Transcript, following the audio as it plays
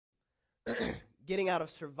getting out of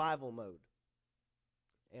survival mode.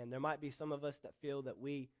 And there might be some of us that feel that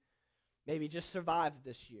we maybe just survived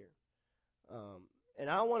this year. And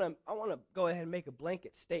I want to go ahead and make a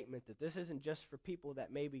blanket statement that this isn't just for people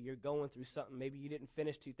that maybe you're going through something. Maybe you didn't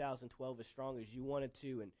finish 2012 as strong as you wanted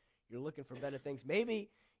to, and you're looking for better things. Maybe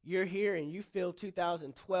you're here and you feel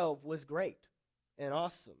 2012 was great and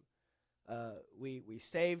awesome. We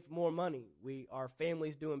saved more money. Our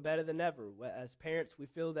family's doing better than ever. As parents, we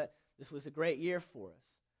feel that this was a great year for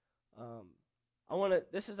us.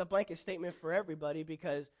 This is a blanket statement for everybody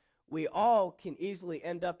because we all can easily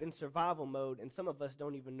end up in survival mode, and some of us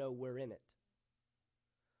don't even know we're in it.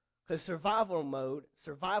 Because survival mode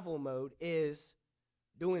is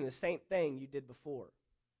doing the same thing you did before.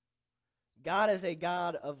 God is a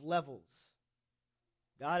God of levels.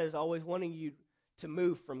 God is always wanting you to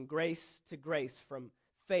move from grace to grace, from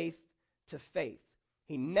faith to faith.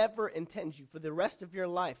 He never intends you, for the rest of your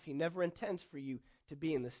life, He never intends for you to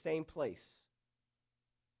be in the same place.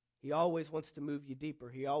 He always wants to move you deeper.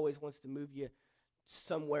 He always wants to move you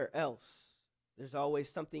somewhere else. There's always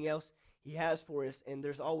something else He has for us, and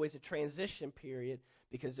there's always a transition period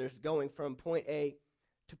because there's going from point A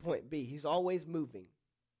to point B. He's always moving.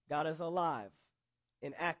 God is alive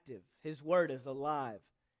and active. His word is alive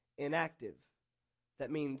and active.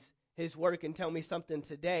 That means His word can tell me something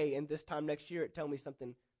today, and this time next year it tell me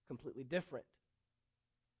something completely different.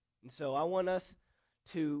 And so I want us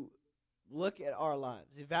to look at our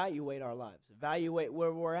lives, evaluate our lives, evaluate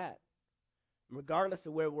where we're at. And regardless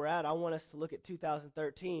of where we're at, I want us to look at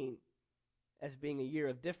 2013 as being a year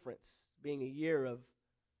of difference, being a year of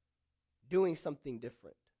doing something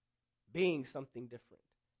different, being something different,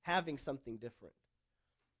 having something different.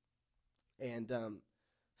 And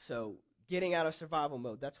so getting out of survival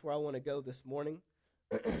mode, that's where I want to go this morning.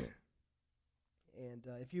 And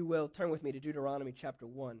if you will, turn with me to Deuteronomy chapter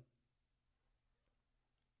 1.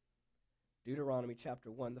 Deuteronomy chapter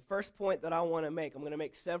 1. The first point that I want to make, I'm going to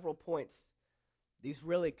make several points. These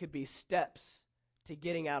really could be steps to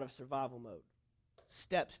getting out of survival mode.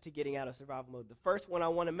 Steps to getting out of survival mode. The first one I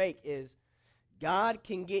want to make is God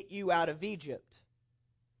can get you out of Egypt,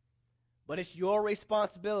 but it's your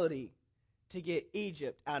responsibility to get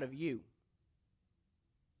Egypt out of you.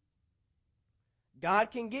 God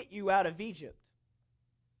can get you out of Egypt,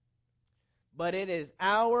 but it is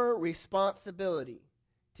our responsibility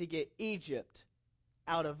to get Egypt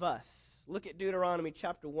out of us. Look at Deuteronomy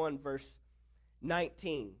chapter 1, verse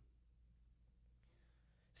 19. It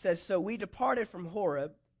says, "So we departed from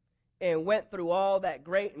Horeb and went through all that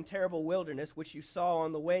great and terrible wilderness which you saw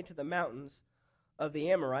on the way to the mountains of the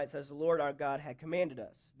Amorites, as the Lord our God had commanded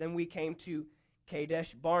us. Then we came to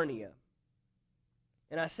Kadesh Barnea.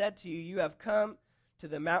 And I said to you, you have come to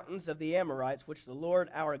the mountains of the Amorites, which the Lord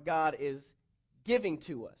our God is giving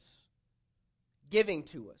to us." Giving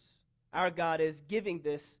to us. Our God is giving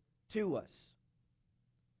this to us.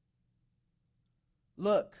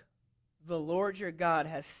 "Look, the Lord your God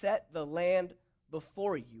has set the land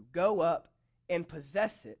before you. Go up and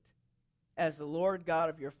possess it, as the Lord God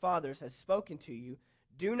of your fathers has spoken to you.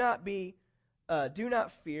 Do not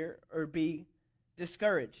fear or be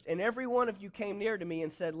discouraged. And every one of you came near to me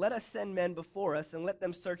and said, let us send men before us and let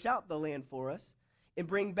them search out the land for us and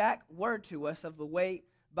bring back word to us of the way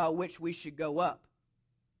by which we should go up,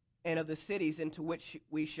 and of the cities into which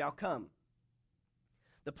we shall come.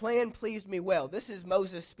 The plan pleased me well." This is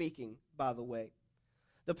Moses speaking, by the way.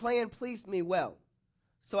 "The plan pleased me well.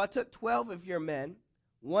 So I took 12 of your men,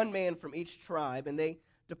 one man from each tribe, and they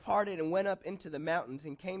departed and went up into the mountains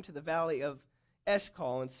and came to the valley of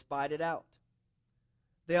Eshcol and spied it out.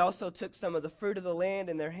 They also took some of the fruit of the land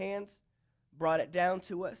in their hands, brought it down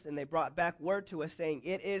to us, and they brought back word to us, saying,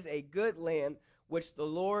 it is a good land which the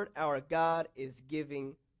Lord our God is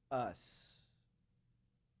giving us.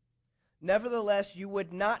 Nevertheless, you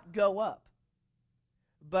would not go up,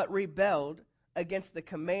 but rebelled against the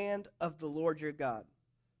command of the Lord your God.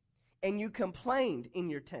 And you complained in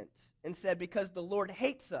your tents and said, because the Lord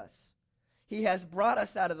hates us, He has brought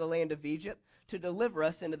us out of the land of Egypt to deliver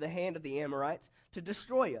us into the hand of the Amorites to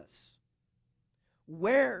destroy us.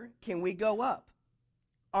 Where can we go up?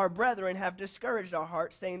 Our brethren have discouraged our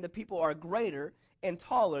hearts, saying the people are greater and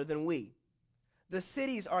taller than we. The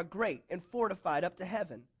cities are great and fortified up to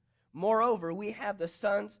heaven. Moreover, we have the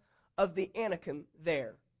sons of the Anakim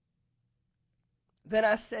there. Then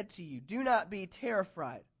I said to you, do not be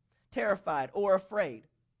terrified or afraid.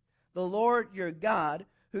 The Lord your God,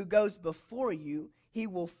 who goes before you, He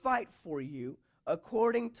will fight for you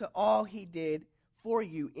according to all He did for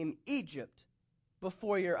you in Egypt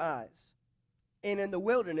before your eyes. And in the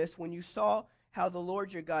wilderness, when you saw how the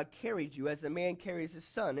Lord your God carried you as a man carries his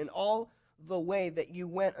son, and all the way that you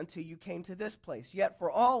went until you came to this place. Yet for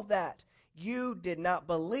all that, you did not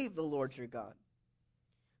believe the Lord your God,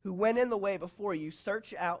 who went in the way before you, to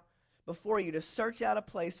search out a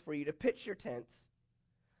place for you to pitch your tents,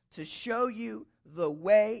 to show you the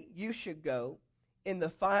way you should go, in the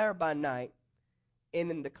fire by night and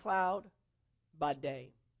in the cloud by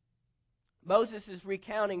day. Moses is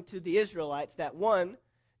recounting to the Israelites that, one,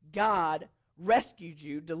 God rescued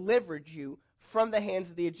you, delivered you from the hands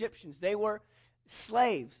of the Egyptians. They were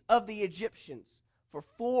slaves of the Egyptians for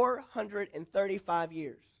 435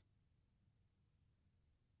 years.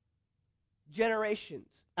 Generations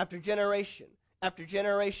after generation after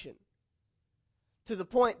generation, to the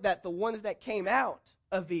point that the ones that came out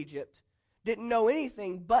of Egypt didn't know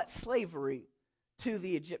anything but slavery to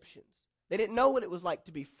the Egyptians. They didn't know what it was like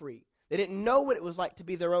to be free. They didn't know what it was like to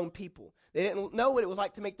be their own people. They didn't know what it was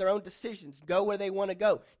like to make their own decisions, go where they want to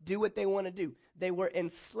go, do what they want to do. They were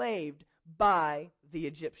enslaved by the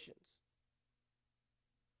Egyptians.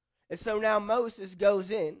 And so now Moses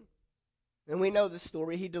goes in, and we know the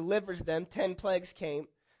story. He delivers them. 10 plagues came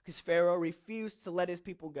because Pharaoh refused to let his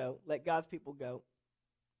people go, let God's people go.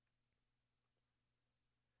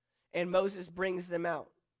 And Moses brings them out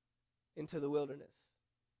into the wilderness.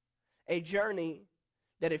 A journey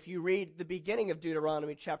that, if you read the beginning of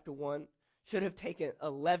Deuteronomy chapter 1, should have taken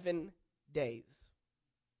 11 days.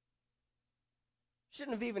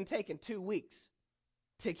 Shouldn't have even taken 2 weeks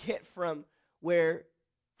to get from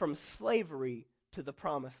slavery to the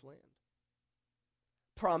promised land.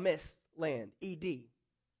 Promised land, ED,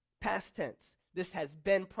 past tense. This has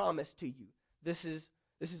been promised to you. This is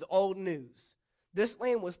old news. This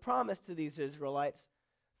land was promised to these Israelites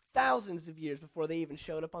thousands of years before they even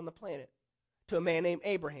showed up on the planet, to a man named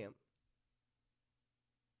Abraham.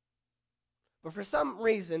 But for some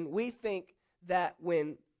reason, we think that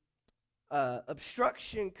when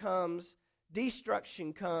obstruction comes,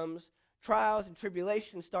 destruction comes, trials and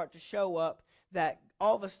tribulations start to show up, that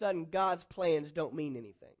all of a sudden God's plans don't mean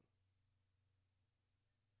anything.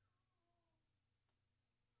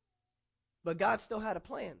 But God still had a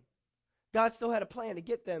plan. God still had a plan to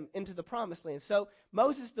get them into the promised land. So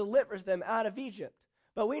Moses delivers them out of Egypt.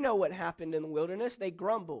 But we know what happened in the wilderness. They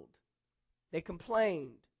grumbled. They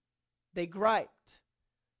complained. They griped.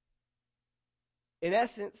 In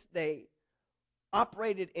essence, they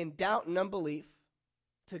operated in doubt and unbelief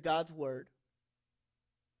to God's word.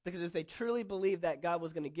 Because if they truly believed that God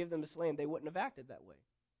was going to give them this land, they wouldn't have acted that way.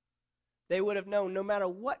 They would have known no matter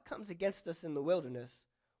what comes against us in the wilderness,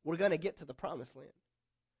 we're going to get to the promised land.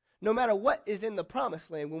 No matter what is in the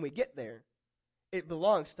promised land, when we get there, it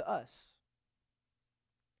belongs to us.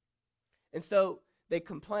 And so they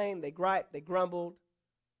complained, they griped, they grumbled,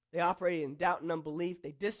 they operated in doubt and unbelief,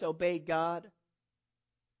 they disobeyed God.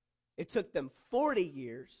 It took them 40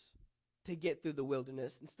 years to get through the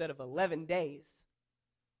wilderness instead of 11 days.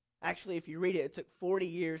 Actually, if you read it, it took 40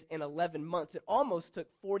 years and 11 months. It almost took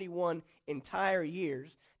 41 entire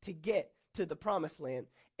years to get to the promised land.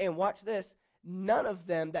 And watch this, none of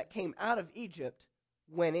them that came out of Egypt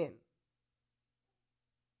went in,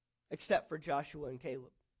 except for Joshua and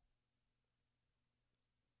Caleb.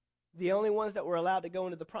 The only ones that were allowed to go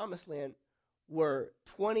into the promised land were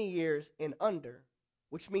 20 years and under,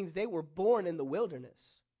 which means they were born in the wilderness.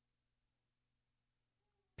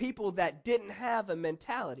 People that didn't have a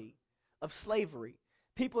mentality of slavery.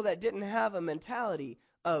 People that didn't have a mentality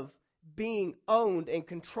of being owned and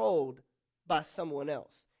controlled by someone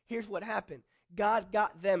else. Here's what happened. God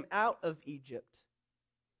got them out of Egypt,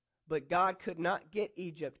 but God could not get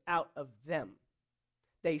Egypt out of them.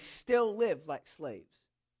 They still lived like slaves.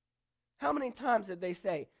 How many times did they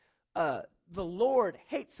say, the Lord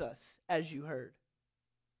hates us, as you heard,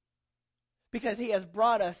 because he has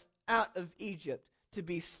brought us out of Egypt to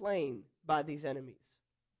be slain by these enemies?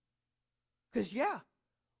 Because,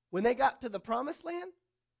 when they got to the promised land,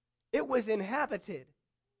 it was inhabited.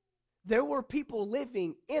 There were people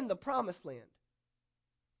living in the promised land.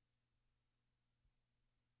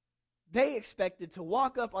 They expected to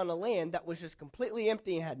walk up on a land that was just completely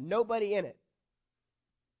empty and had nobody in it.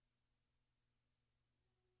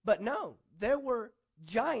 But no, there were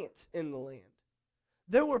giants in the land.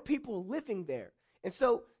 There were people living there. And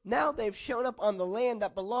so now they've shown up on the land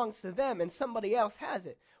that belongs to them and somebody else has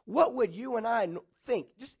it. What would you and I think,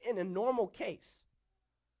 just in a normal case?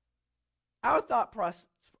 Our thought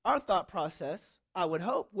process, I would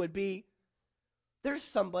hope, would be, there's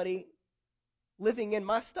somebody living in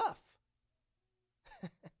my stuff.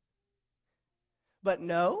 But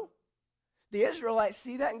no, the Israelites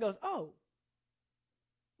see that and goes, oh,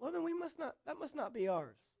 well then that must not be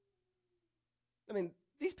ours. I mean,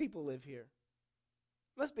 these people live here.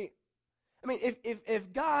 Must be. I mean,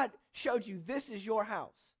 if God showed you this is your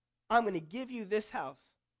house, I'm going to give you this house,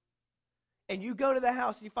 and you go to the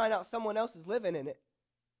house and you find out someone else is living in it,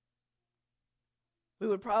 we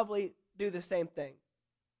would probably do the same thing.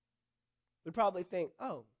 We'd probably think,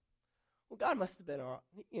 oh, well, God must have been,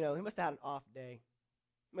 he must have had an off day.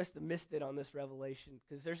 He must have missed it on this revelation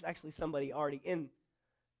because there's actually somebody already in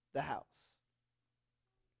the house.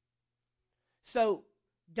 So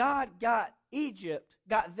God got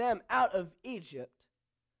them out of Egypt,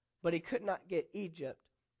 but he could not get Egypt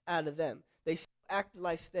out of them. They still acted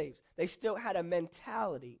like slaves. They still had a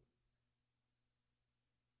mentality.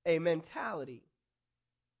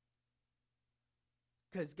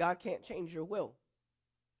 Because God can't change your will.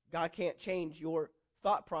 God can't change your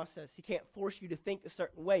thought process. He can't force you to think a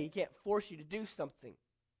certain way. He can't force you to do something.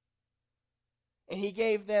 And he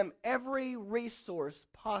gave them every resource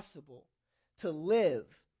possible to live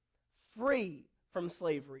free from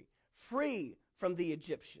slavery, free from the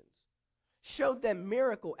Egyptians. Showed them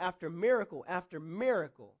miracle after miracle after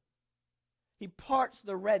miracle. He parts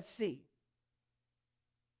the Red Sea.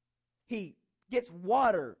 He gets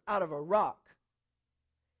water out of a rock.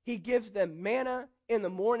 He gives them manna in the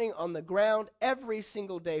morning on the ground every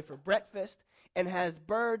single day for breakfast, and has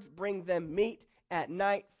birds bring them meat at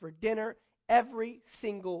night for dinner every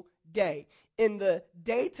single day. In the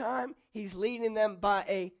daytime, he's leading them by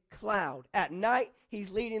a cloud. At night,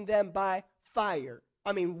 he's leading them by fire.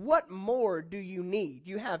 I mean, what more do you need?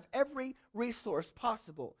 You have every resource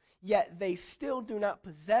possible, yet they still do not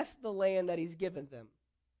possess the land that he's given them.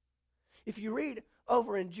 If you read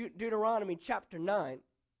over in Deuteronomy chapter 9,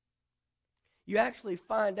 you actually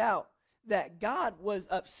find out that God was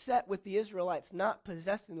upset with the Israelites not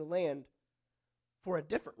possessing the land for a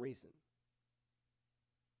different reason.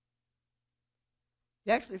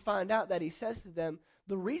 You actually find out that he says to them,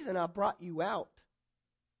 the reason I brought you out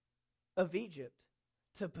of Egypt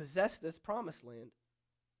to possess this promised land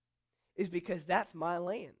is because that's my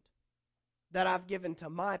land that I've given to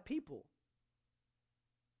my people.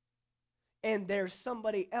 And there's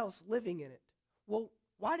somebody else living in it. Well,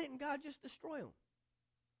 why didn't God just destroy them?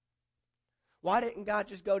 Why didn't God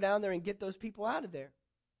just go down there and get those people out of there?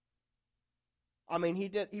 I mean,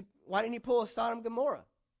 why didn't he pull a Sodom and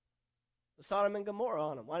Gomorrah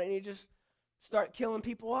on them? Why didn't he just start killing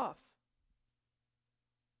people off?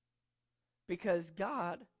 Because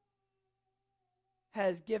God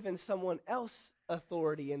has given someone else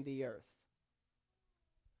authority in the earth.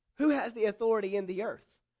 Who has the authority in the earth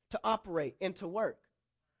to operate and to work?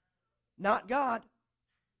 Not God.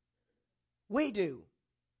 We do.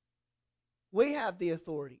 We have the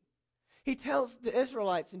authority. He tells the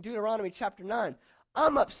Israelites in Deuteronomy chapter 9,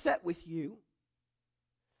 I'm upset with you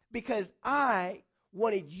because I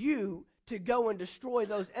wanted you to go and destroy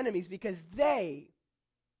those enemies because they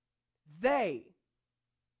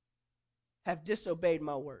have disobeyed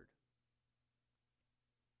my word.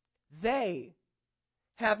 They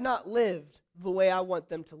have not lived the way I want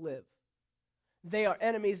them to live. They are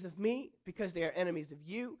enemies of me because they are enemies of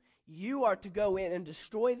you. You are to go in and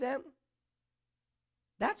destroy them.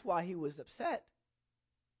 That's why he was upset.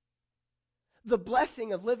 The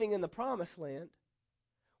blessing of living in the promised land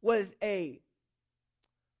was a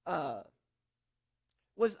side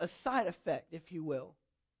effect, if you will.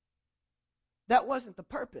 That wasn't the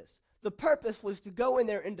purpose. The purpose was to go in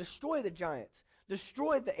there and destroy the giants,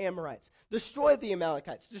 destroy the Amorites, destroy the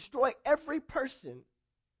Amalekites, destroy every person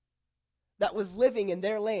that was living in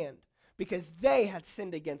their land because they had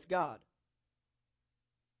sinned against God.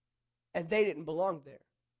 And they didn't belong there.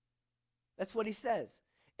 That's what he says.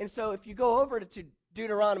 And so if you go over to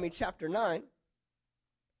Deuteronomy chapter 9,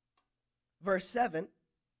 verse 7,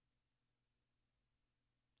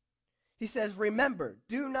 he says, remember,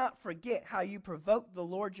 do not forget how you provoked the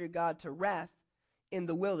Lord your God to wrath in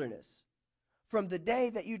the wilderness, from the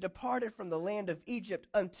day that you departed from the land of Egypt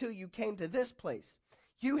until you came to this place.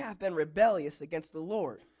 You have been rebellious against the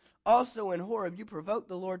Lord. Also in Horeb you provoked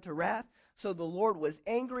the Lord to wrath, so the Lord was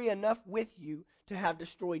angry enough with you to have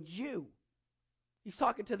destroyed you. He's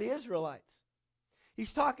talking to the Israelites.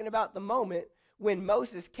 He's talking about the moment when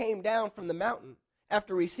Moses came down from the mountain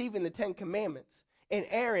after receiving the 10 Commandments, and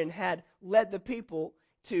Aaron had led the people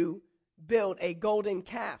to build a golden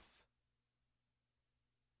calf.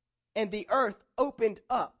 And the earth opened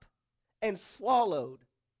up and swallowed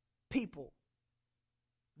people,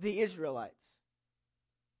 the Israelites.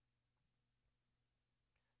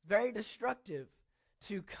 Very destructive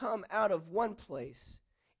to come out of one place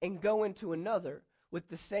and go into another with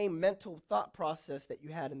the same mental thought process that you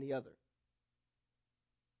had in the other.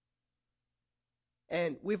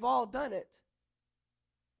 And we've all done it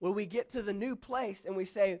where we get to the new place and we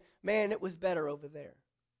say, man, it was better over there.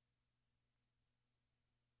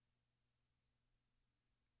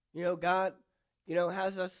 God,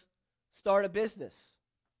 has us start a business.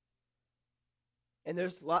 And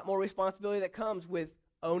there's a lot more responsibility that comes with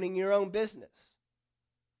owning your own business.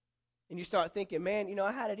 And you start thinking, man,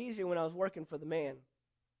 I had it easier when I was working for the man.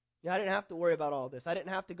 I didn't have to worry about all this. I didn't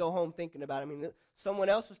have to go home thinking about it. Someone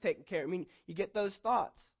else was taking care of it. You get those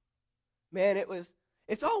thoughts. Man,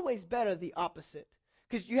 it's always better the opposite.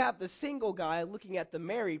 Because you have the single guy looking at the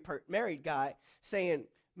married guy saying,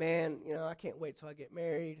 man, I can't wait till I get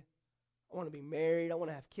married. I want to be married. I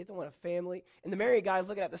want to have kids. I want a family. And the married guy's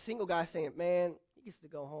looking at the single guy saying, man, he gets to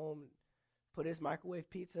go home and put his microwave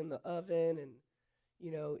pizza in the oven and, he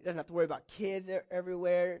doesn't have to worry about kids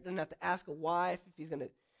everywhere. Doesn't have to ask a wife if he's going to.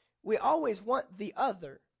 We always want the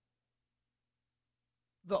other.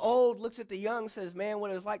 The old looks at the young and says, man, what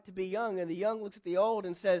it was like to be young. And the young looks at the old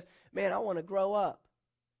and says, man, I want to grow up.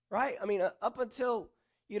 Right? Up until,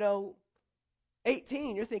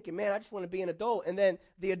 18, you're thinking, man, I just want to be an adult. And then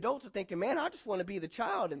the adults are thinking, man, I just want to be the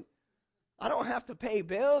child. And I don't have to pay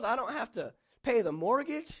bills. I don't have to pay the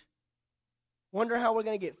mortgage. Wonder how we're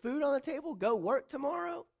going to get food on the table. Go work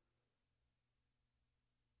tomorrow.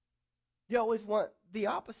 You always want the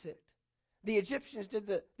opposite. The Egyptians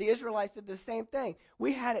the Israelites did the same thing.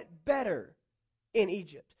 We had it better in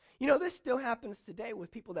Egypt. This still happens today with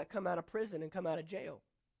people that come out of prison and come out of jail.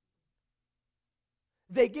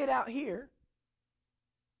 They get out here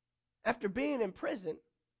after being in prison,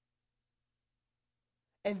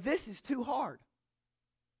 and this is too hard.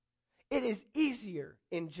 It is easier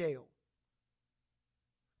in jail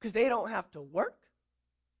because they don't have to work.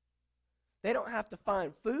 They don't have to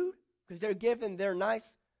find food because they're given their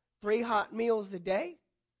nice 3 hot meals a day.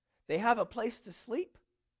 They have a place to sleep.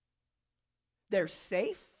 They're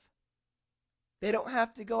safe. They don't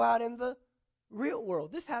have to go out in the real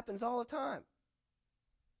world. This happens all the time.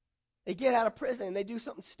 They get out of prison and they do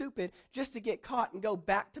something stupid just to get caught and go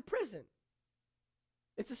back to prison.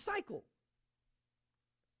 It's a cycle.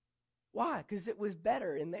 Why? Because it was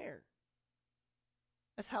better in there.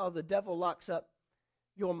 That's how the devil locks up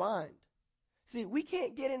your mind. See, we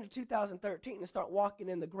can't get into 2013 and start walking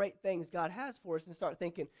in the great things God has for us and start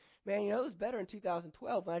thinking, man, it was better in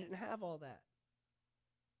 2012 when I didn't have all that.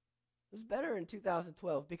 It was better in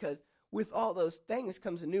 2012 because with all those things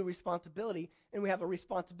comes a new responsibility, and we have a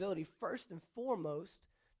responsibility first and foremost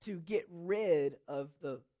to get rid of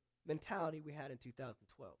the mentality we had in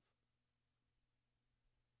 2012.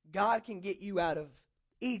 God can get you out of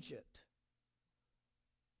Egypt,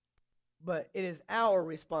 but it is our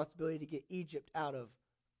responsibility to get Egypt out of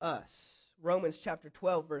us. Romans chapter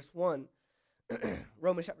 12, verse 1.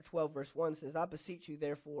 Romans chapter 12, verse 1 says, I beseech you,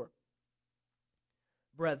 therefore,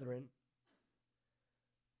 brethren,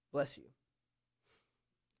 bless you,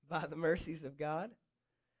 by the mercies of God,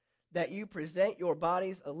 that you present your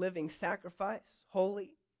bodies a living sacrifice,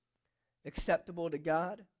 holy, acceptable to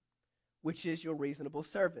God, which is your reasonable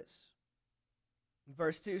service.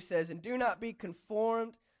 Verse 2 says, and do not be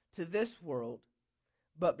conformed to this world,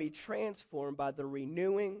 but be transformed by the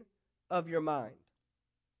renewing of your mind,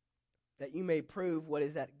 that you may prove what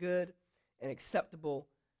is that good and acceptable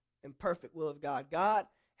and perfect will of God. God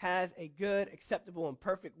has a good, acceptable, and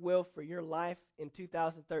perfect will for your life in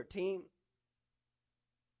 2013.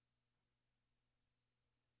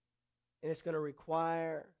 And it's going to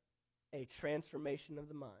require a transformation of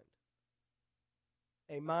the mind,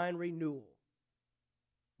 a mind renewal,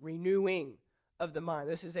 renewing of the mind.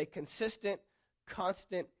 This is a consistent,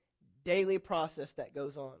 constant, daily process that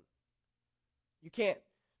goes on. You can't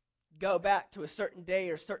go back to a certain day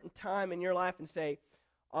or certain time in your life and say,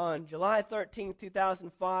 on July 13th,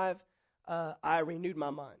 2005, I renewed my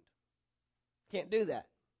mind. Can't do that.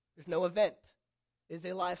 There's no event. It's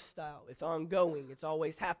a lifestyle. It's ongoing. It's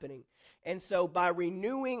always happening. And so by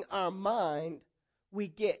renewing our mind, we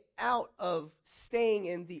get out of staying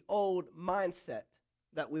in the old mindset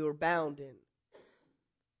that we were bound in.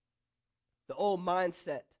 The old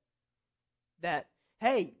mindset that,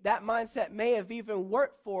 hey, that mindset may have even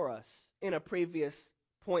worked for us in a previous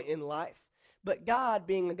point in life. But God,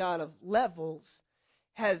 being a God of levels,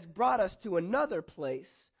 has brought us to another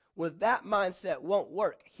place where that mindset won't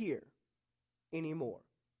work here anymore.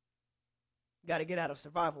 Got to get out of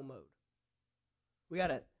survival mode. We got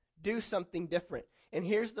to do something different. And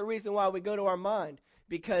here's the reason why we go to our mind.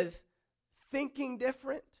 Because thinking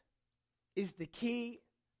different is the key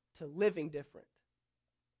to living different.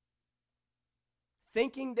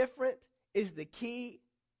 Thinking different is the key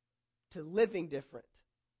to living different.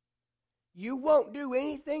 You won't do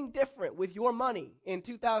anything different with your money in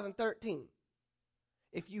 2013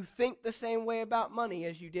 if you think the same way about money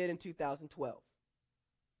as you did in 2012.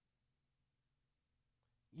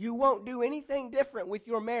 You won't do anything different with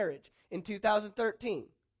your marriage in 2013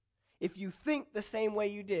 if you think the same way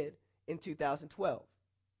you did in 2012.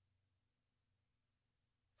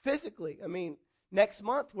 Physically, next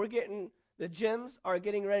month the gyms are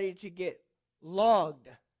getting ready to get logged.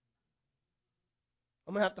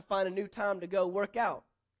 I'm going to have to find a new time to go work out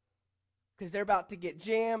because they're about to get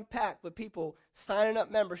jam-packed with people signing up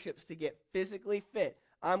memberships to get physically fit.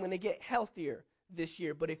 I'm going to get healthier this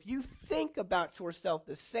year. But if you think about yourself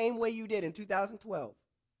the same way you did in 2012,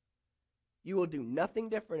 you will do nothing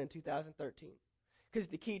different in 2013. Because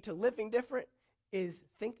the key to living different is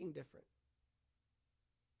thinking different.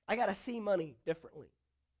 I got to see money differently.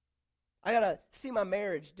 I got to see my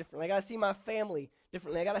marriage differently. I got to see my family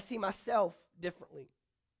differently. I got to see myself differently.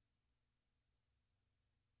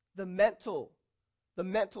 The mental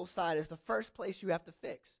side is the first place you have to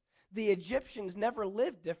fix. The Egyptians never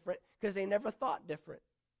lived different because they never thought different.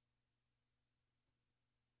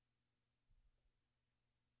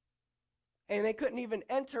 And they couldn't even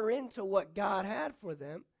enter into what God had for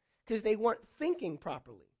them because they weren't thinking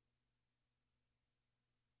properly.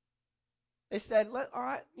 They said, all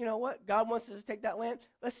right, you know what? God wants us to take that land.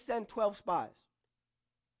 Let's send 12 spies.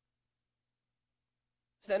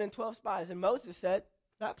 Send in 12 spies. And Moses said,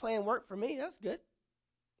 that plan worked for me. That's good.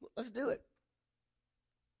 Let's do it.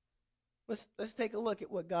 Let's take a look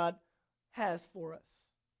at what God has for us.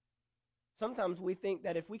 Sometimes we think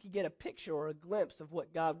that if we could get a picture or a glimpse of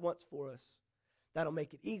what God wants for us, that'll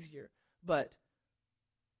make it easier. But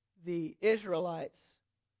the Israelites,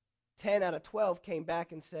 10 out of 12 came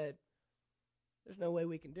back and said, there's no way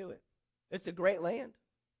we can do it. It's a great land.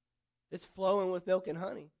 It's flowing with milk and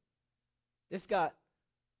honey. It's got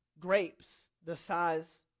grapes the size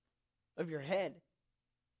of your head.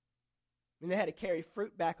 They had to carry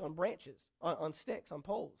fruit back on branches, on sticks, on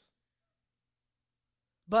poles.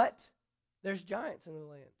 But there's giants in the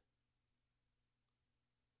land.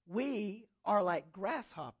 We are like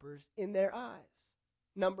grasshoppers in their eyes.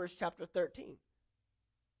 Numbers chapter 13.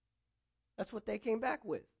 That's what they came back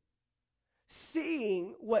with.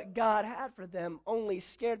 Seeing what God had for them only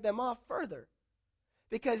scared them off further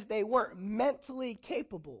because they weren't mentally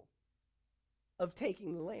capable of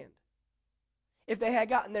taking the land. If they had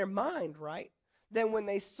gotten their mind right, then when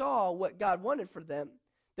they saw what God wanted for them,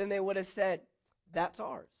 then they would have said, that's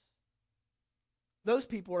ours. Those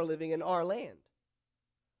people are living in our land.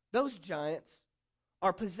 Those giants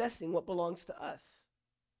are possessing what belongs to us.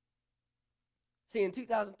 See, in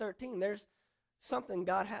 2013, there's something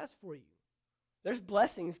God has for you. There's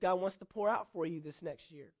blessings God wants to pour out for you this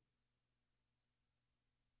next year.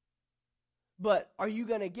 But are you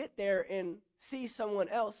going to get there and see someone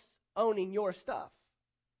else owning your stuff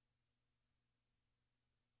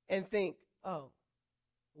and think, oh,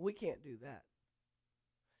 we can't do that?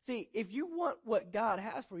 See, if you want what God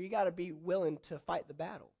has for you, you got to be willing to fight the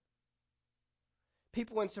battle.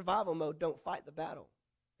 People in survival mode don't fight the battle.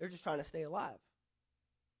 They're just trying to stay alive.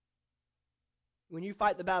 When you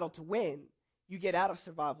fight the battle to win, you get out of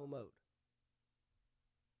survival mode.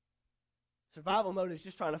 Survival mode is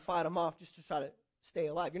just trying to fight them off just to try to stay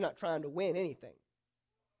alive. You're not trying to win anything.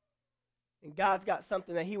 And God's got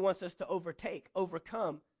something that he wants us to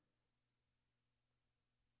overcome.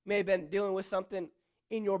 You may have been dealing with something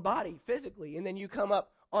in your body physically, and then you come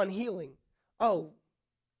up on healing. Oh,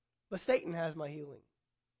 but Satan has my healing.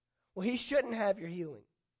 Well, he shouldn't have your healing.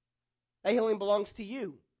 That healing belongs to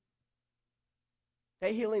you.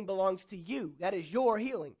 That healing belongs to you. That is your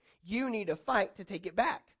healing. You need to fight to take it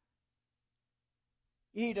back.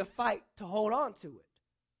 You need to fight to hold on to it.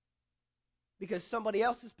 Because somebody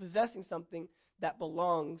else is possessing something that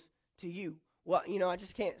belongs to you. Well, I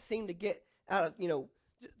just can't seem to get out of,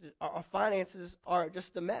 our finances are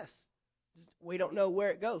just a mess. We don't know where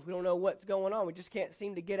it goes. We don't know what's going on. We just can't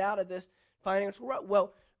seem to get out of this financial rut.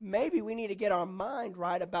 Well, maybe we need to get our mind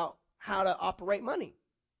right about how to operate money,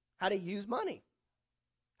 how to use money,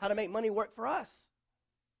 how to make money work for us.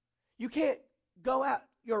 You can't go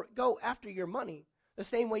after your money the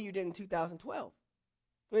same way you did in 2012.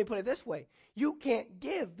 Let me put it this way. You can't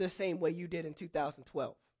give the same way you did in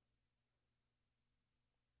 2012.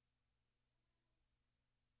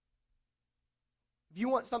 If you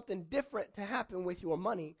want something different to happen with your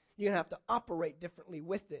money, you're going to have to operate differently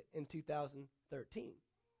with it in 2013.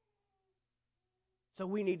 So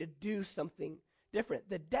we need to do something different.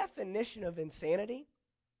 The definition of insanity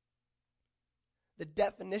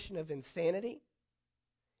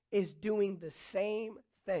is doing the same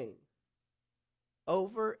thing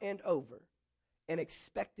over and over and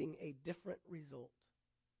expecting a different result.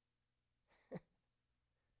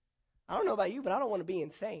 I don't know about you, but I don't want to be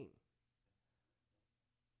insane.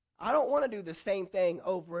 I don't want to do the same thing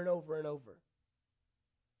over and over and over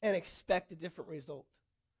and expect a different result.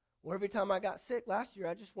 Well, every time I got sick last year,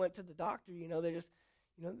 I just went to the doctor. I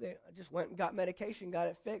just went and got medication, got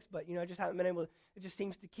it fixed, but, I just haven't been able to, it just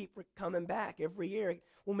seems to keep coming back every year.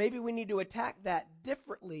 Well, maybe we need to attack that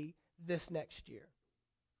differently this next year,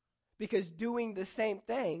 because doing the same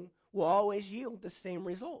thing will always yield the same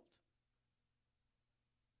result.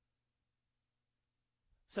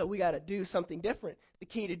 So we got to do something different. The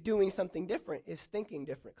key to doing something different is thinking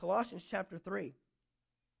different. Colossians chapter 3.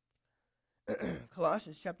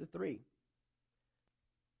 Colossians chapter 3.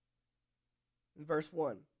 In verse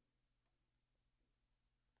 1.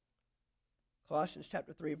 Colossians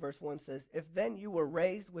chapter 3 verse 1 says, "If then you were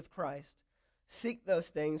raised with Christ, seek those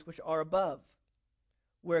things which are above,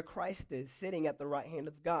 where Christ is, sitting at the right hand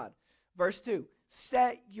of God." Verse 2,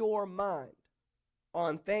 "Set your mind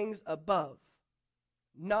on things above,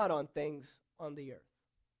 not on things on the earth."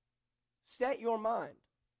 Set your mind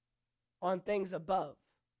on things above.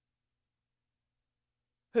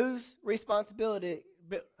 Whose responsibility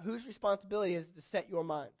is to set your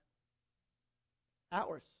mind?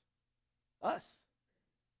 Ours. Us.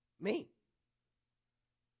 Me.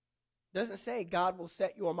 It doesn't say God will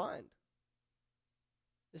set your mind.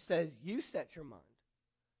 It says you set your mind.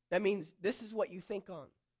 That means this is what you think on.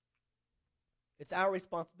 It's our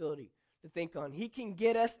responsibility to think on. He can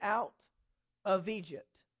get us out of Egypt,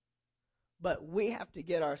 but we have to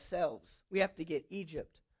get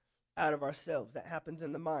Egypt out of ourselves. That happens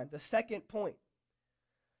in the mind. The second point,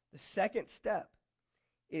 the second step,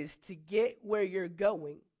 is to get where you're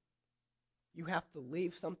going, you have to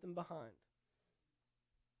leave something behind.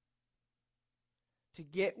 To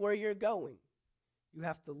get where you're going, you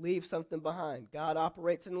have to leave something behind. God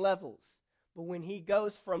operates in levels, but when he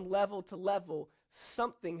goes from level to level,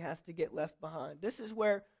 something has to get left behind. This is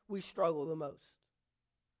where we struggle the most.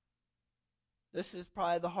 This is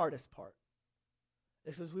probably the hardest part.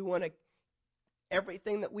 This is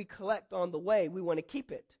everything that we collect on the way, we want to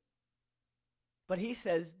keep it. But he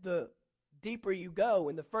says the deeper you go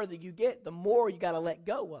and the further you get, the more you got to let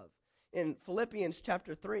go of. In Philippians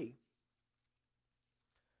chapter 3.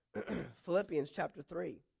 Philippians chapter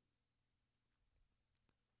 3.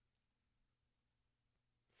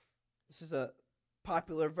 This is a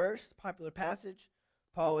popular verse, popular passage.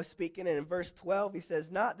 Paul is speaking, and in verse 12 he says,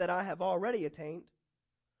 "Not that I have already attained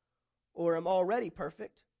or am already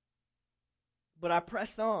perfect, but I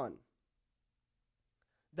press on,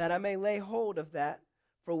 that I may lay hold of that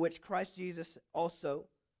for which Christ Jesus also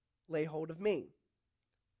laid hold of me.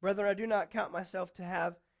 Brethren, I do not count myself to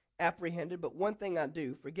have apprehended, but one thing I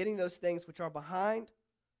do, forgetting those things which are behind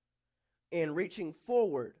and reaching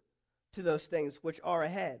forward to those things which are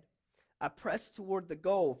ahead, I press toward the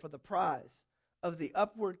goal for the prize of the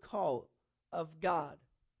upward call of God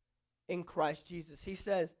in Christ Jesus." He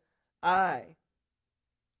says, I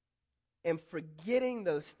am forgetting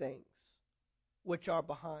those things which are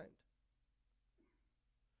behind.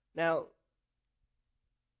 Now,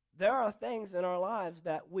 there are things in our lives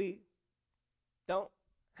that we don't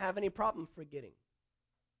have any problem forgetting.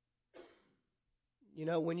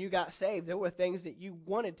 When you got saved, there were things that you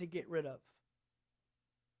wanted to get rid of.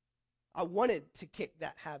 I wanted to kick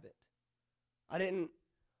that habit. I didn't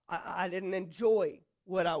enjoy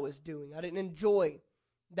what I was doing. I didn't enjoy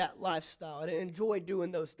that lifestyle. I didn't enjoy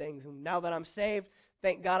doing those things. And now that I'm saved,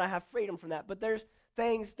 thank God I have freedom from that. But there's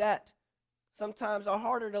things that sometimes are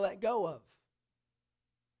harder to let go of.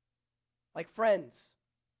 Like friends,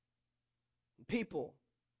 people,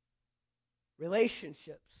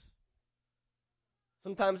 relationships.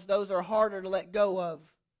 Sometimes those are harder to let go of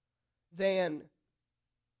than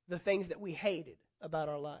the things that we hated about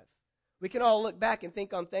our life. We can all look back and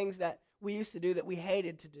think on things that we used to do that we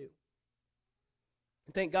hated to do.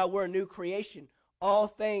 And thank God we're a new creation. All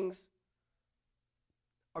things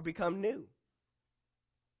are become new.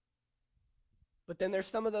 But then there's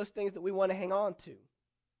some of those things that we want to hang on to.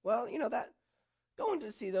 Well, that going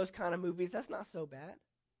to see those kind of movies, that's not so bad.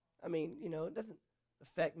 I mean, it doesn't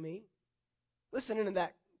affect me. Listening to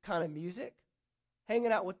that kind of music,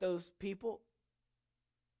 hanging out with those people,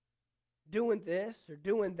 doing this or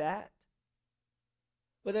doing that.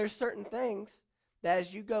 But there's certain things that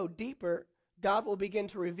as you go deeper, God will begin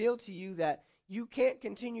to reveal to you that you can't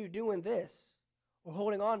continue doing this or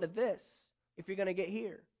holding on to this if you're going to get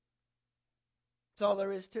here. That's all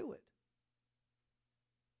there is to it.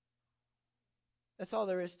 That's all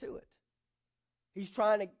there is to it. He's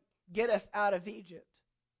trying to get us out of Egypt.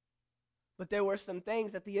 But there were some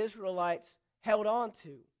things that the Israelites held on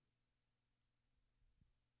to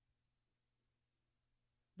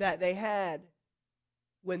that they had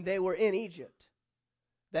when they were in Egypt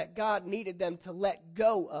that God needed them to let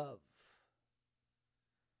go of.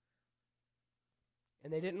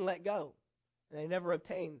 And they didn't let go. And they never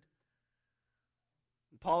obtained.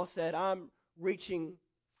 And Paul said, I'm reaching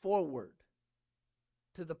forward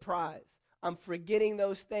to the prize. I'm forgetting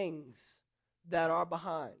those things that are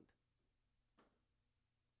behind.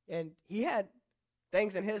 And he had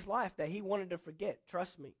things in his life that he wanted to forget.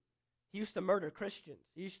 Trust me. He used to murder Christians.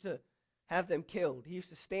 He used to have them killed. He used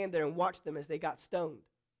to stand there and watch them as they got stoned.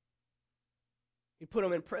 He'd put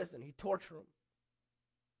them in prison. He'd torture them.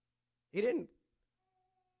 He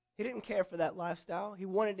didn't care for that lifestyle. He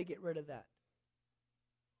wanted to get rid of that.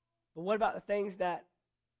 But what about the things that,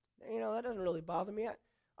 that doesn't really bother me.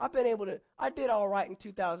 I did all right in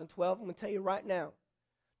 2012. I'm going to tell you right now,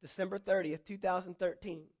 December 30th,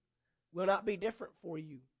 2013 will not be different for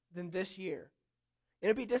you than this year.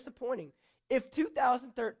 It'll be disappointing. If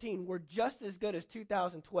 2013 were just as good as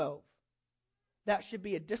 2012, that should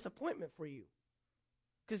be a disappointment for you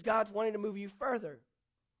because God's wanting to move you further.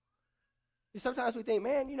 Sometimes we think,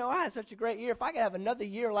 man, I had such a great year. If I could have another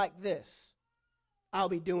year like this, I'll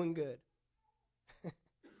be doing good.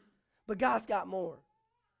 But God's got more.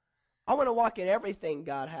 I want to walk in everything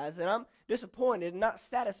God has, and I'm disappointed and not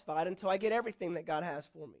satisfied until I get everything that God has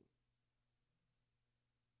for me.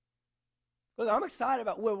 Look, I'm excited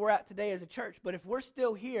about where we're at today as a church, but if we're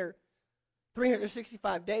still here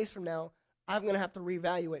 365 days from now, I'm going to have to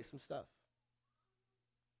reevaluate some stuff.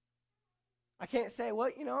 I can't say,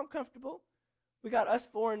 well, I'm comfortable. We got us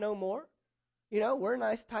four and no more. We're a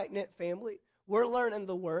nice, tight-knit family. We're learning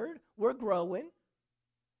the Word. We're growing.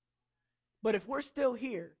 But if we're still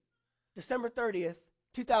here, December 30th,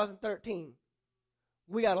 2013,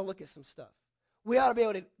 we got to look at some stuff. We ought to be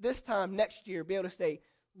able to, this time next year, be able to say,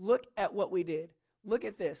 look at what we did. Look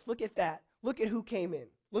at this. Look at that. Look at who came in.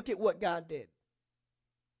 Look at what God did.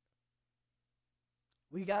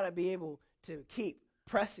 We got to be able to keep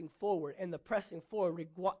pressing forward, and the pressing forward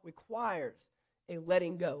requires a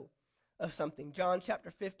letting go of something. John chapter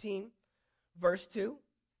 15, verse 2.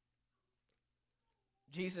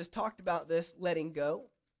 Jesus talked about this letting go.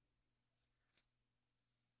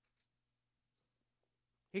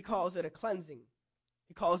 He calls it a cleansing.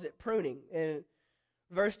 He calls it pruning. In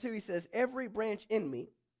verse 2, he says, every branch in me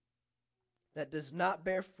that does not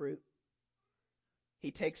bear fruit,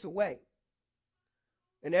 he takes away.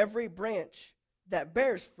 And every branch that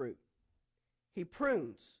bears fruit, he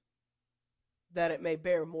prunes, that it may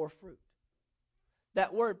bear more fruit.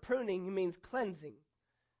 That word pruning means cleansing.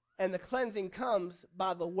 And the cleansing comes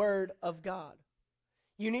by the Word of God.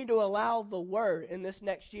 You need to allow the Word in this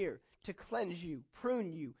next year to cleanse you,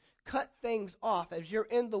 prune you, cut things off. As you're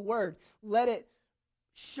in the Word, let it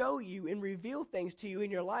show you and reveal things to you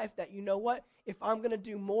in your life that, you know what, if I'm going to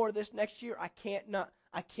do more this next year, I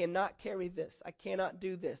cannot carry this. I cannot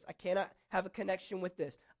do this. I cannot have a connection with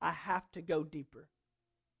this. I have to go deeper.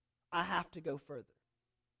 I have to go further.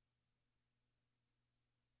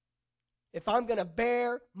 If I'm going to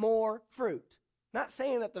bear more fruit, not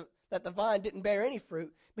saying that the vine didn't bear any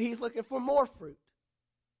fruit, but he's looking for more fruit.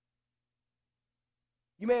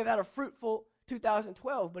 You may have had a fruitful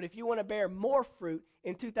 2012, but if you want to bear more fruit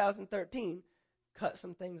in 2013, cut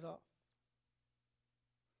some things off.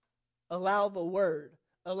 Allow the Word,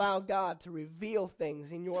 allow God to reveal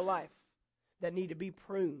things in your life that need to be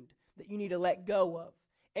pruned, that you need to let go of.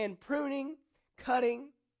 And pruning, cutting,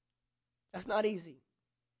 that's not easy.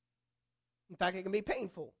 In fact, it can be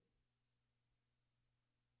painful.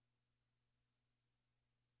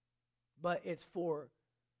 But it's for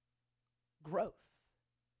growth.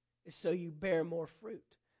 It's so you bear more fruit.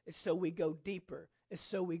 It's so we go deeper. It's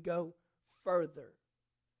so we go further.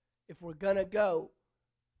 If we're going to go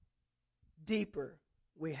deeper,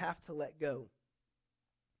 we have to let go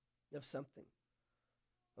of something.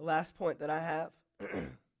 The last point that I have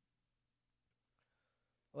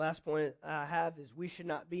is we should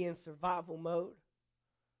not be in survival mode,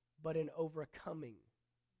 but in overcoming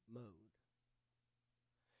mode.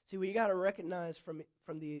 See, what you got to recognize from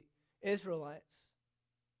the Israelites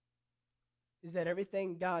is that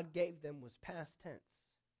everything God gave them was past tense.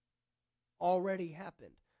 Already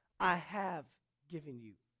happened. I have given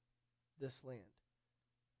you this land.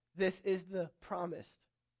 This is the promised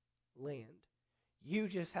land. You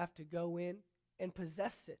just have to go in and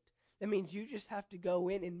possess it. That means you just have to go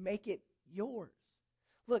in and make it yours.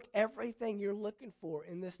 Look, everything you're looking for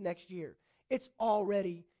in this next year, it's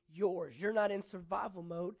already yours. You're not in survival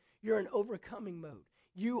mode. You're in overcoming mode.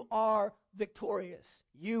 You are victorious.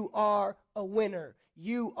 You are a winner.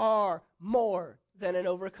 You are more than an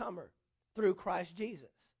overcomer through Christ Jesus.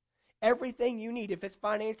 Everything you need, if it's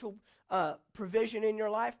financial provision in your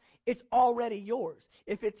life, it's already yours.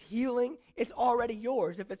 If it's healing, it's already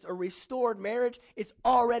yours. If it's a restored marriage, it's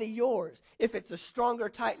already yours. If it's a stronger,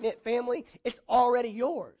 tight-knit family, it's already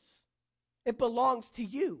yours. It belongs to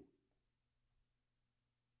you.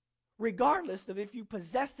 Regardless of if you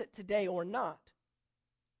possess it today or not,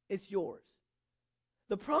 it's yours.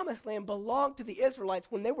 The promised land belonged to the Israelites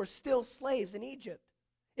when they were still slaves in Egypt.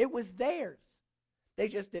 It was theirs. They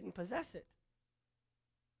just didn't possess it.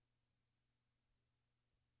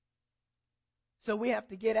 So we have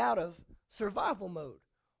to get out of survival mode.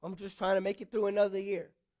 I'm just trying to make it through another year.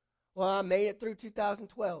 Well, I made it through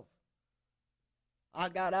 2012. I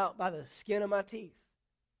got out by the skin of my teeth.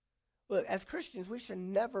 Look, as Christians, we should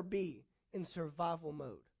never be in survival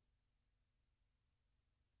mode.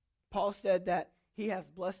 Paul said that he has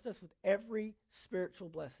blessed us with every spiritual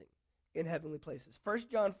blessing in heavenly places. 1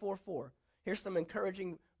 John 4:4. Here's some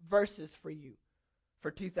encouraging verses for you for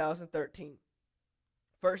 2013.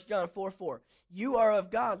 1 John 4:4. You are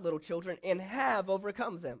of God, little children, and have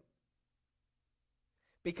overcome them.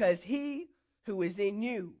 Because he who is in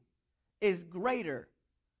you is greater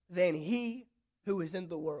than he who is in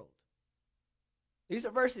the world. These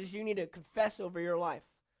are verses you need to confess over your life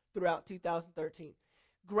throughout 2013.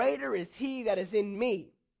 Greater is he that is in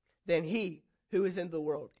me than he who is in the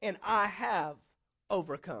world, and I have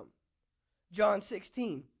overcome. John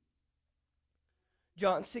 16,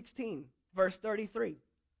 verse 33.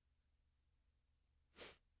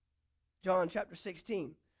 John chapter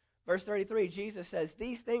 16, verse 33, Jesus says,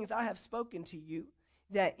 these things I have spoken to you,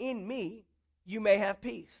 that in me you may have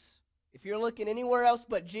peace. If you're looking anywhere else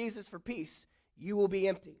but Jesus for peace, you will be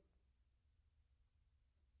empty.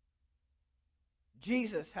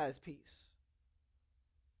 Jesus has peace.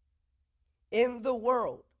 In the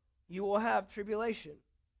world you will have tribulation,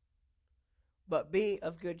 but be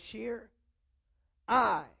of good cheer.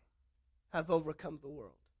 I have overcome the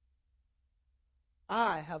world.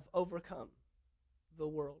 I have overcome the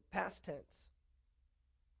world. Past tense.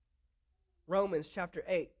 Romans chapter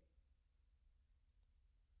 8,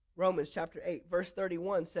 verse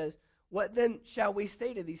 31 says, what then shall we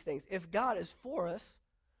say to these things? If God is for us,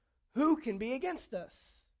 who can be against us?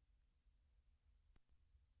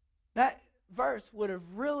 That verse would have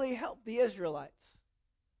really helped the Israelites.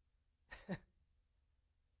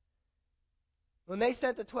 When they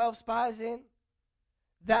sent the 12 spies in,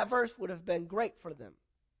 that verse would have been great for them.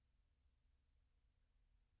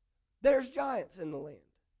 There's giants in the land.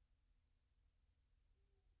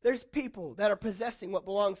 There's people that are possessing what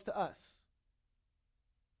belongs to us.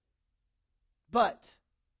 But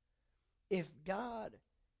if God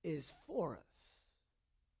is for us,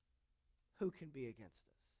 who can be against us?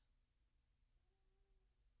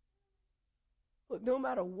 Look, no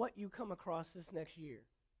matter what you come across this next year,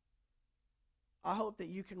 I hope that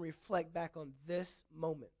you can reflect back on this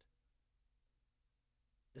moment,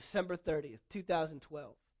 December 30th,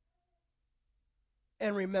 2012,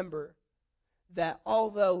 and remember that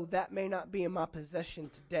although that may not be in my possession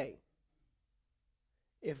today,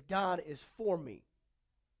 if God is for me,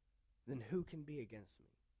 then who can be against me?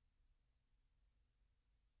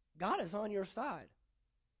 God is on your side.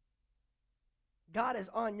 God is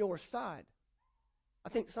on your side. I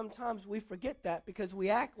think sometimes we forget that because we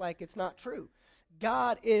act like it's not true.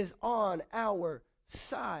 God is on our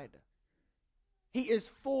side. He is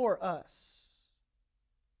for us.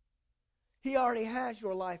 He already has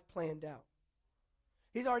your life planned out.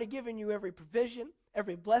 He's already given you every provision,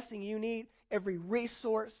 every blessing you need, every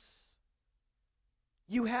resource.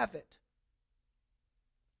 You have it.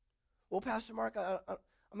 Well, Pastor Mark, I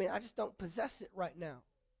just don't possess it right now.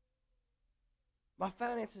 My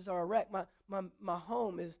finances are a wreck. My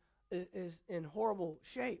home is in horrible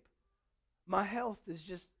shape. My health is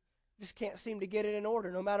just can't seem to get it in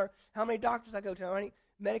order, no matter how many doctors I go to, how many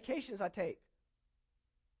medications I take.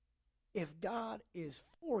 If God is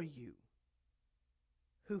for you,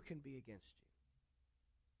 who can be against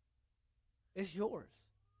you? It's yours,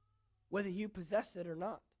 whether you possess it or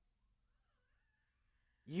not.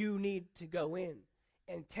 You need to go in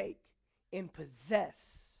and take and possess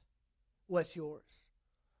what's yours.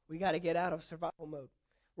 We got to get out of survival mode.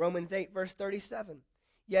 Romans 8, verse 37.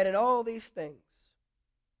 Yet in all these things,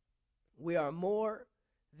 we are more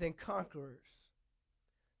than conquerors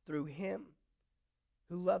through him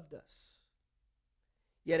who loved us.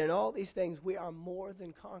 Yet in all these things, we are more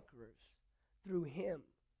than conquerors through him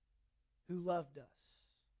who loved us.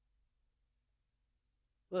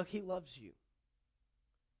 Look, he loves you.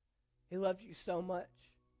 He loved you so much.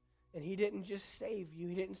 And he didn't just save you.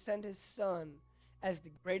 He didn't send his son as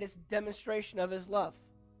the greatest demonstration of his love.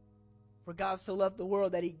 For God so loved the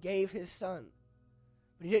world that he gave his son.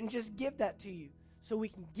 But he didn't just give that to you so we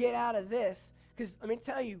can get out of this. Because let me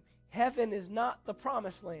tell you, heaven is not the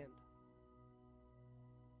promised land.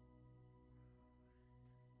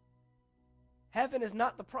 Heaven is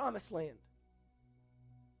not the promised land.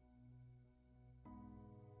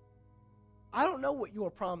 I don't know what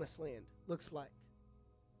your promised land looks like.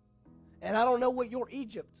 And I don't know what your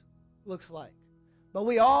Egypt looks like. But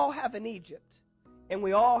we all have an Egypt. And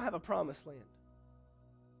we all have a promised land.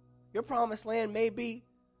 Your promised land may be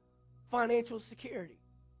financial security.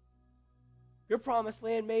 Your promised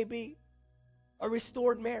land may be a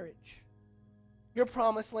restored marriage. Your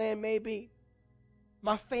promised land may be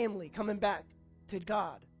my family coming back to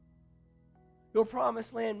God. Your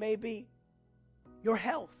promised land may be your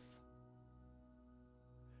health.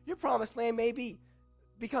 Your promised land may be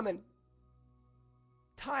becoming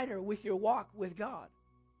tighter with your walk with God,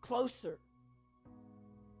 closer.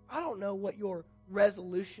 I don't know what your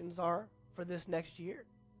resolutions are for this next year.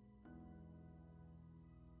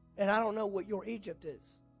 And I don't know what your Egypt is.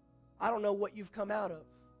 I don't know what you've come out of.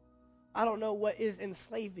 I don't know what is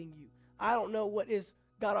enslaving you. I don't know what is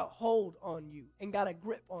got a hold on you and got a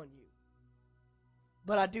grip on you.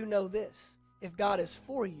 But I do know this. If God is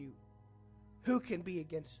for you, who can be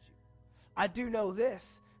against you? I do know this,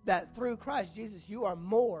 that through Christ Jesus, you are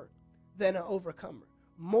more than an overcomer,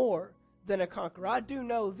 more than a conqueror. I do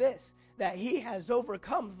know this, that he has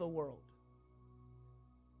overcome the world.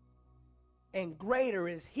 And greater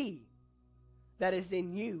is he that is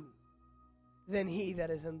in you than he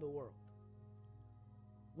that is in the world.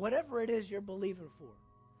 Whatever it is you're believing for,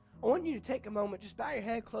 I want you to take a moment, just bow your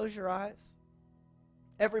head, close your eyes.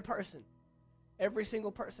 Every person, every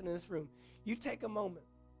single person in this room, you take a moment.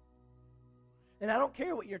 And I don't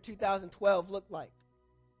care what your 2012 looked like.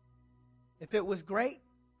 If it was great,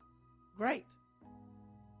 great.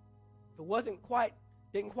 If it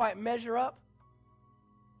didn't quite measure up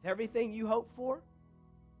to everything you hoped for,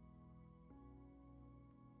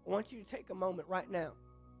 I want you to take a moment right now.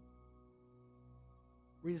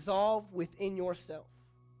 Resolve within yourself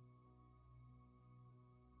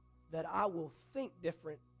that I will think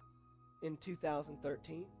different in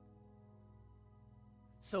 2013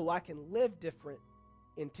 so I can live different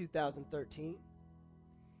in 2013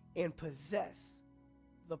 and possess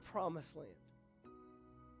the promised land.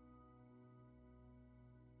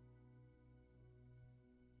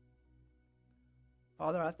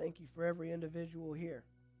 Father, I thank you for every individual here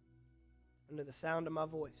under the sound of my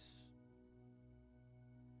voice.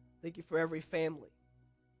 Thank you for every family.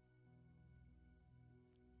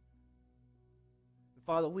 And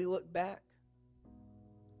Father, we look back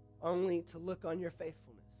only to look on your faithfulness.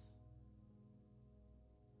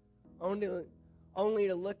 Only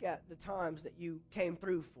to look at the times that you came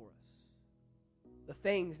through for us. The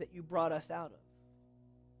things that you brought us out of.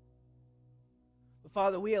 But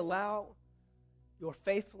Father, we allow your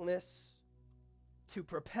faithfulness to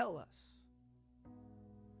propel us.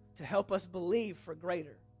 To help us believe for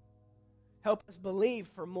greater. Help us believe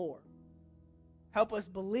for more. Help us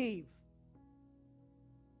believe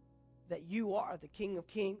that you are the King of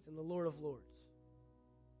Kings and the Lord of Lords.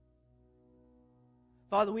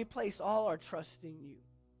 Father, we place all our trust in you,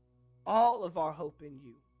 all of our hope in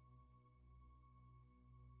you.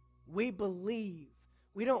 We believe.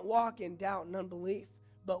 We don't walk in doubt and unbelief,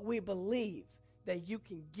 but we believe that you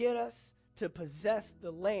can get us to possess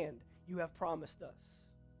the land you have promised us.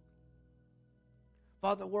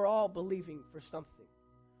 Father, we're all believing for something.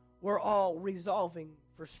 We're all resolving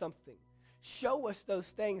for something. Show us those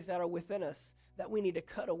things that are within us that we need to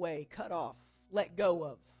cut away, cut off, let go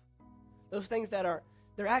of. Those things that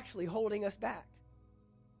they're actually holding us back.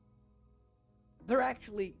 They're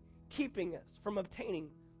actually keeping us from obtaining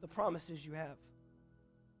the promises you have.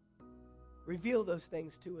 Reveal those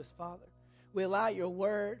things to us, Father. We allow your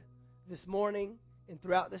word this morning and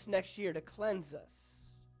throughout this next year to cleanse us.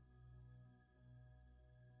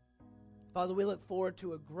 Father, we look forward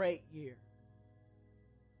to a great year.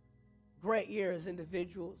 Great year as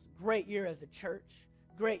individuals, great year as a church,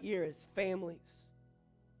 great year as families.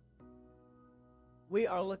 We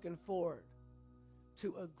are looking forward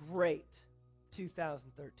to a great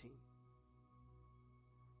 2013.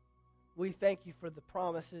 We thank you for the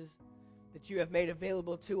promises that you have made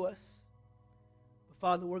available to us. But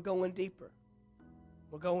Father, we're going deeper.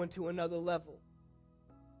 We're going to another level.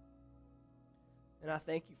 And I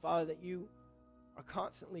thank you, Father, that you are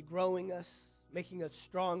constantly growing us, making us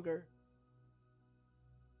stronger.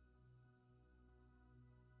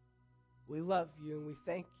 We love you and we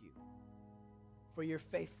thank you for your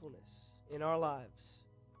faithfulness in our lives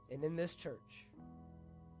and in this church.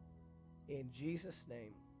 In Jesus'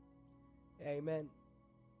 name, Amen.